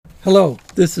Hello,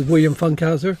 this is William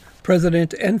Funkhauser,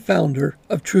 President and founder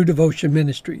of True Devotion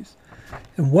Ministries,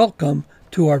 and welcome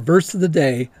to our Verse of the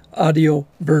Day audio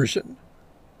version.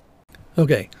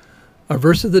 Okay, our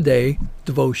Verse of the Day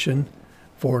devotion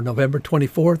for November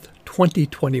 24th,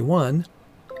 2021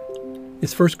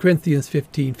 is 1 Corinthians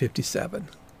 15:57.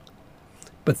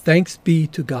 But thanks be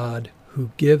to God who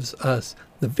gives us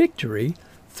the victory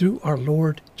through our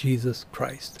Lord Jesus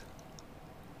Christ.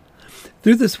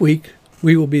 Through this week,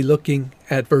 we will be looking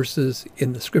at verses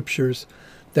in the scriptures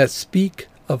that speak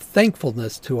of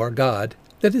thankfulness to our God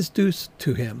that is due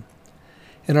to him.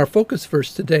 And our focus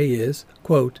verse today is,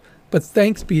 quote, "But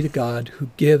thanks be to God who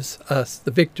gives us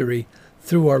the victory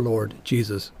through our Lord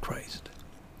Jesus Christ."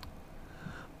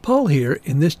 Paul here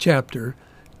in this chapter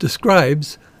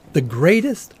describes the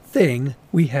greatest thing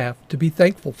we have to be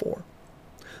thankful for.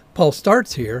 Paul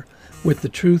starts here with the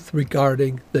truth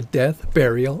regarding the death,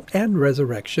 burial, and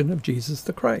resurrection of Jesus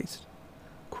the Christ.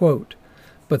 Quote,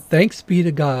 "But thanks be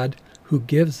to God who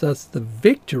gives us the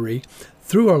victory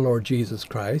through our Lord Jesus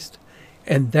Christ,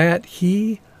 and that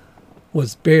he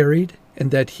was buried and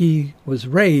that he was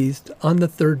raised on the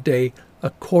third day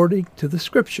according to the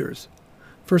Scriptures."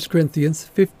 1 Corinthians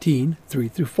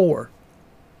 15:3-4.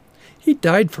 He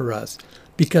died for us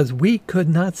because we could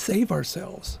not save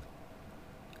ourselves.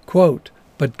 Quote,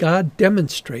 "But God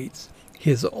demonstrates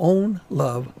his own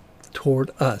love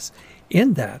toward us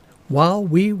in that while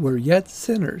we were yet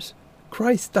sinners,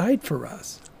 Christ died for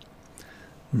us.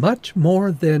 Much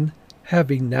more than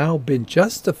having now been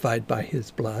justified by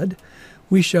his blood,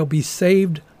 we shall be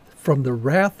saved from the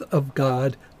wrath of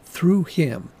God through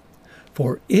him.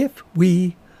 For if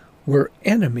we were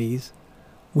enemies,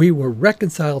 we were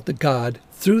reconciled to God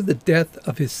through the death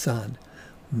of his Son.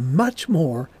 Much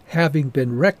more, having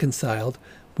been reconciled,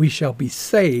 we shall be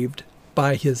saved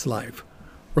by his life."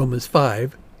 Romans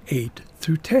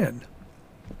 5:8-10.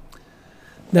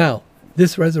 Now,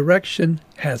 this resurrection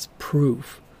has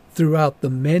proof throughout the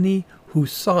many who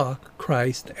saw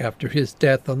Christ after his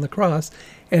death on the cross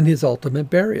and his ultimate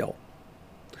burial.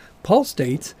 Paul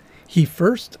states he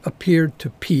first appeared to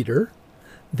Peter,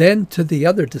 then to the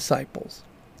other disciples.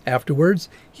 Afterwards,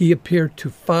 he appeared to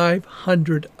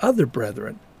 500 other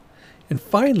brethren. And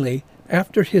finally,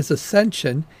 after his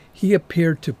ascension, he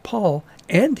appeared to Paul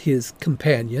and his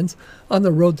companions on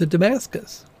the road to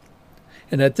Damascus.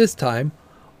 And at this time,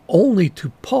 only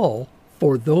to Paul,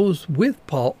 for those with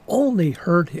Paul only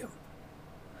heard him.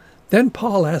 Then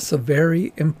Paul asks a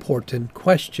very important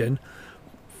question,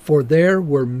 for there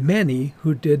were many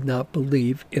who did not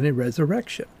believe in a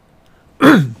resurrection.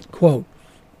 Quote,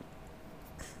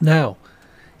 "Now,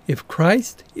 if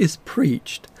Christ is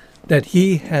preached that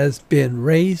he has been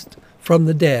raised from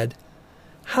the dead,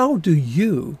 how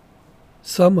do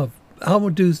some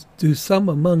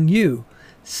among you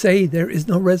say there is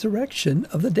no resurrection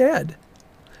of the dead?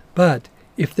 But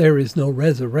if there is no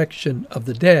resurrection of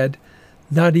the dead,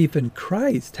 not even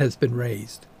Christ has been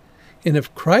raised. And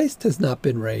if Christ has not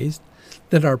been raised,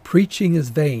 then our preaching is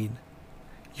vain.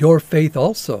 Your faith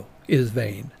also is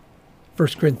vain."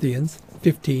 1 Corinthians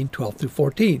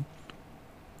 15:12-14.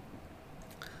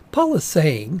 Paul is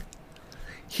saying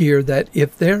here that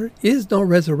if there is no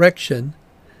resurrection,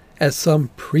 as some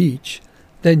preach,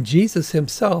 then Jesus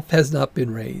himself has not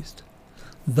been raised.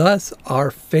 Thus, our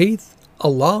faith,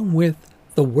 along with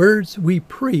the words we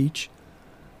preach,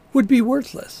 would be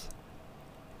worthless.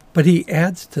 But he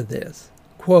adds to this,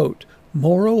 quote,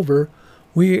 "Moreover,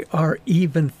 we are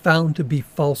even found to be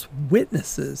false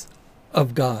witnesses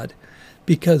of God,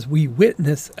 because we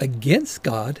witness against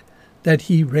God that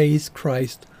he raised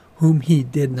Christ, whom he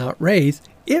did not raise,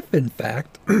 if in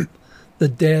fact the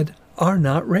dead are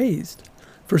not raised."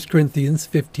 1 Corinthians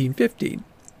 15:15.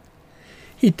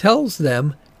 He tells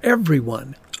them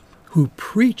everyone who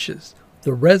preaches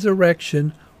the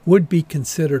resurrection would be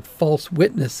considered false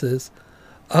witnesses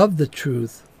of the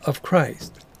truth of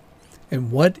Christ.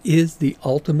 And what is the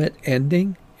ultimate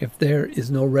ending if there is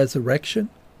no resurrection?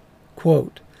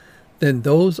 Quote, "Then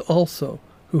those also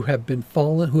who have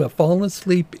fallen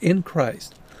asleep in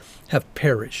Christ have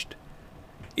perished.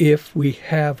 If we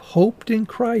have hoped in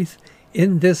Christ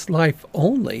in this life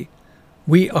only,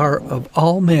 we are of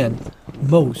all men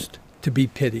most to be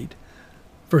pitied."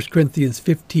 1 Corinthians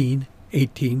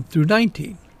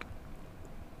 15:18-19.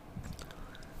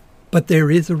 But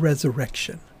there is a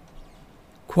resurrection.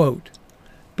 Quote,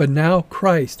 "But now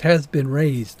Christ has been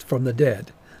raised from the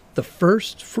dead, the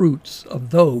first fruits of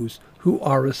those who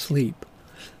are asleep.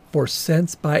 For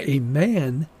since by a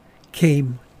man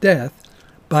came death,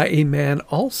 by a man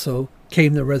also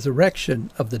came the resurrection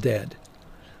of the dead.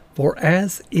 For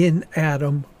as in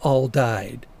Adam all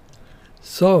died,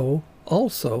 so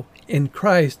also in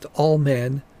Christ all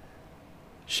men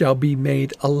shall be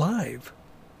made alive.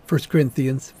 1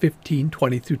 Corinthians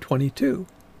 15:20 through 22.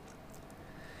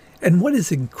 And what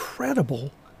is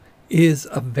incredible is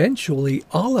eventually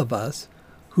all of us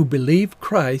who believe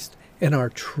Christ and are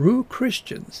true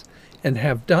Christians and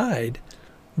have died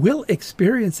will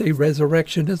experience a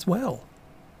resurrection as well.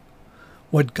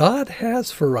 What God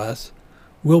has for us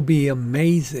will be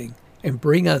amazing and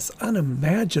bring us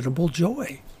unimaginable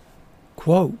joy.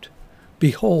 Quote,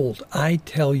 "Behold, I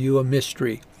tell you a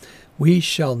mystery. We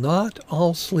shall not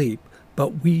all sleep,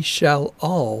 but we shall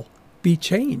all be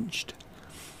changed.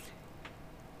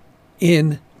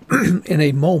 In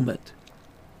a moment,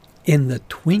 in the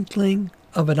twinkling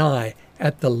of an eye,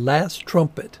 at the last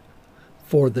trumpet,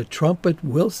 for the trumpet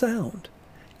will sound,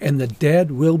 and the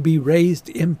dead will be raised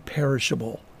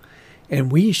imperishable,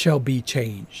 and we shall be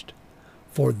changed.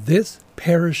 For this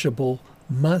perishable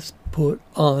must put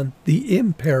on the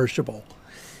imperishable,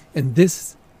 and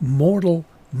this mortal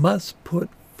must put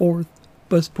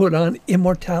on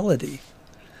immortality.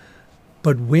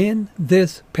 But when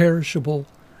this perishable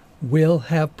will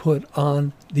have put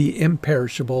on the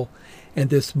imperishable, and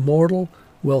this mortal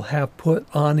will have put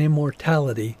on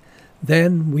immortality,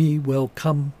 then we will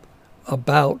come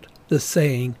about the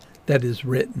saying that is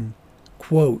written,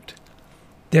 quote,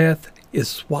 Death is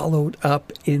swallowed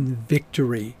up in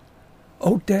victory.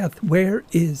 O death, where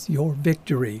is your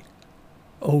victory?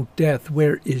 O death,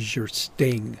 where is your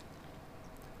sting?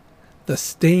 The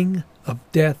sting of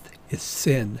death is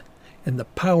sin, and the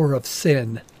power of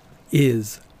sin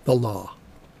is the law.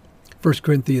 1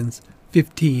 Corinthians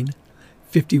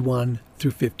 15:51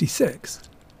 through 56.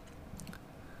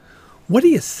 What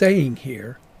he is saying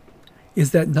here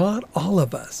is that not all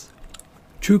of us,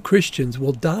 true Christians,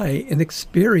 will die and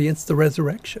experience the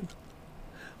resurrection,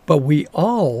 but we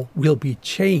all will be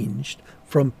changed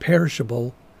from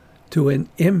perishable to an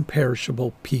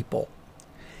imperishable people.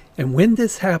 And when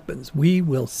this happens, we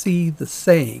will see the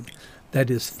saying that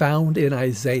is found in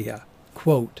Isaiah,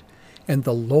 quote, And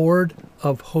the Lord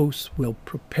of hosts will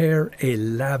prepare a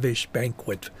lavish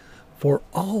banquet for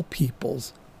all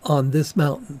peoples on this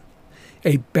mountain,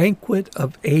 a banquet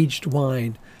of aged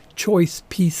wine, choice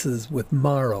pieces with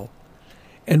marrow,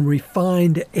 and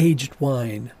refined aged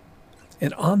wine.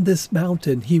 And on this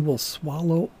mountain he will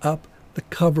swallow up the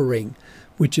covering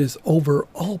which is over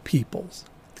all peoples,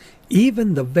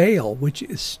 even the veil which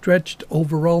is stretched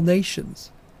over all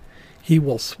nations. He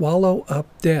will swallow up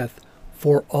death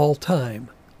for all time,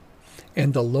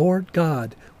 and the Lord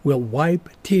God will wipe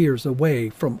tears away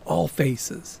from all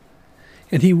faces,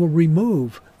 and he will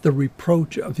remove the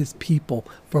reproach of his people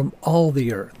from all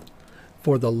the earth.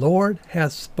 For the Lord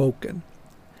has spoken,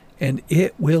 and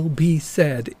it will be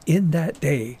said in that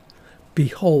day,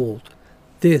 Behold,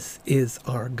 this is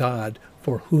our God,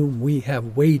 for whom we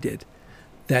have waited,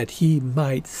 that he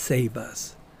might save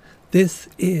us. This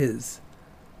is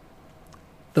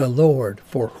the Lord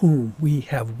for whom we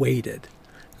have waited.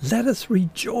 Let us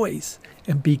rejoice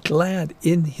and be glad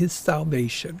in his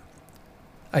salvation.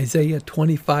 Isaiah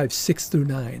 25:6 through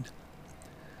 9.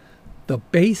 The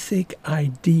basic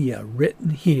idea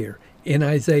written here in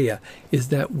Isaiah is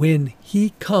that when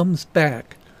he comes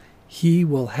back, he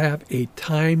will have a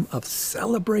time of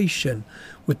celebration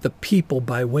with the people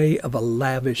by way of a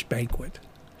lavish banquet.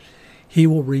 He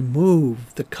will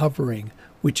remove the covering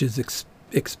which is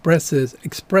expressed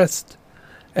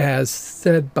as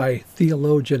said by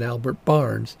theologian Albert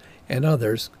Barnes and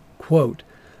others, quote,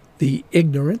 the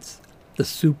ignorance, the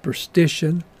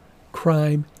superstition,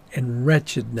 crime, and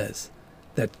wretchedness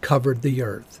that covered the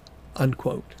earth,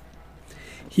 unquote.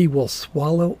 He will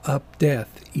swallow up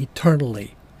death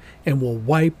eternally and will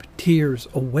wipe tears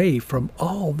away from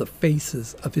all the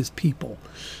faces of his people,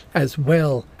 as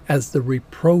well as the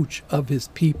reproach of his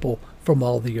people from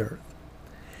all the earth.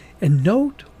 And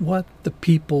note what the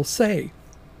people say.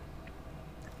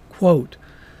 Quote,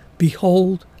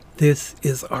 Behold, this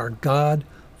is our God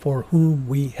for whom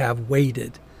we have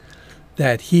waited,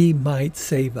 that he might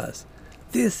save us.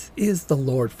 This is the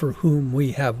Lord for whom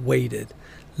we have waited.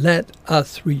 Let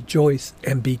us rejoice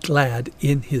and be glad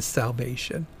in his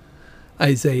salvation.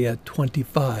 Isaiah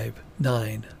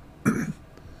 25:9.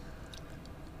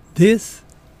 This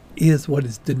is what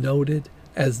is denoted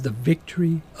as the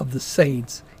victory of the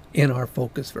saints in our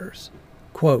focus verse.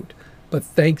 Quote, But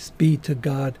thanks be to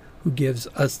God who gives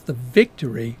us the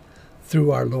victory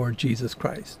through our Lord Jesus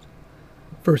Christ.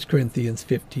 1 Corinthians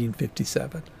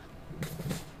 15:57.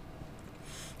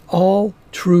 All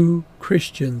true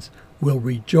Christians will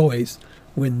rejoice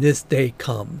when this day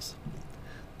comes.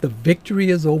 The victory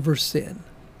is over sin,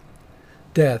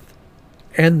 death,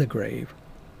 and the grave.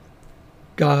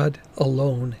 God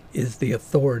alone is the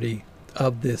authority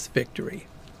of this victory.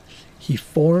 He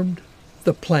formed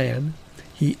the plan,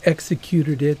 he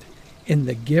executed it in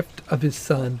the gift of his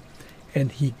Son,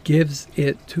 and he gives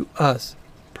it to us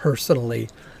personally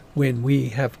when we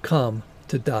have come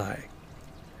to die.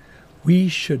 We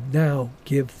should now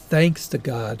give thanks to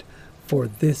God for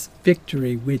this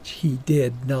victory which we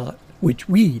did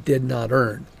not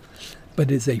earn,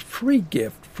 but is a free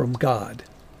gift from God,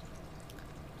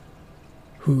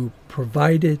 who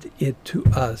provided it to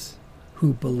us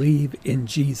who believe in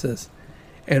Jesus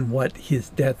and what his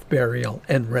death, burial,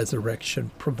 and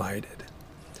resurrection provided.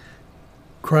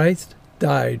 Christ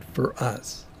died for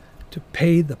us to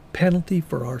pay the penalty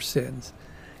for our sins,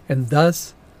 and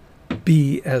thus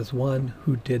be as one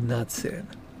who did not sin.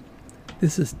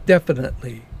 This is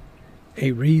definitely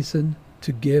a reason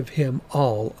to give him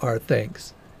all our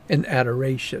thanks and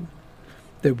adoration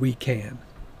that we can.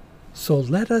 So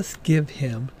let us give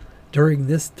him, during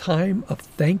this time of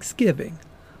thanksgiving,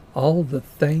 all the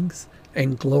thanks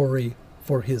and glory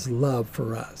for his love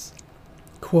for us.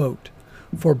 Quote,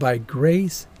 "For by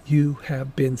grace you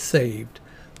have been saved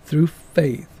through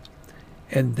faith,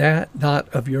 and that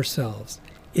not of yourselves.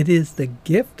 It is the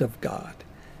gift of God,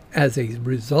 as a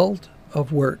result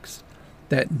of works,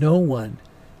 that no one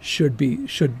should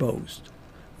boast.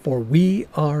 For we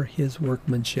are his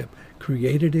workmanship,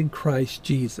 created in Christ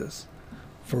Jesus,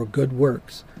 for good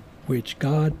works, which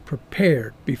God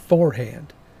prepared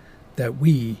beforehand, that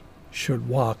we should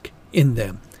walk in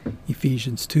them."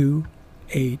 Ephesians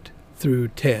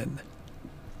 2:8-10.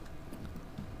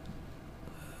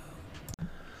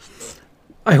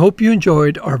 I hope you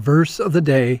enjoyed our verse of the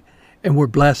day and were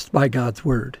blessed by God's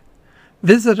Word.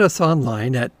 Visit us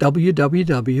online at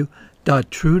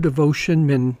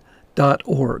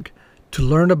www.truedevotionmin.org to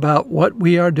learn about what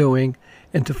we are doing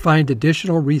and to find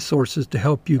additional resources to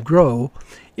help you grow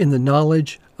in the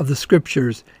knowledge of the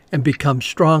Scriptures and become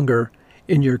stronger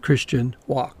in your Christian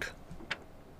walk.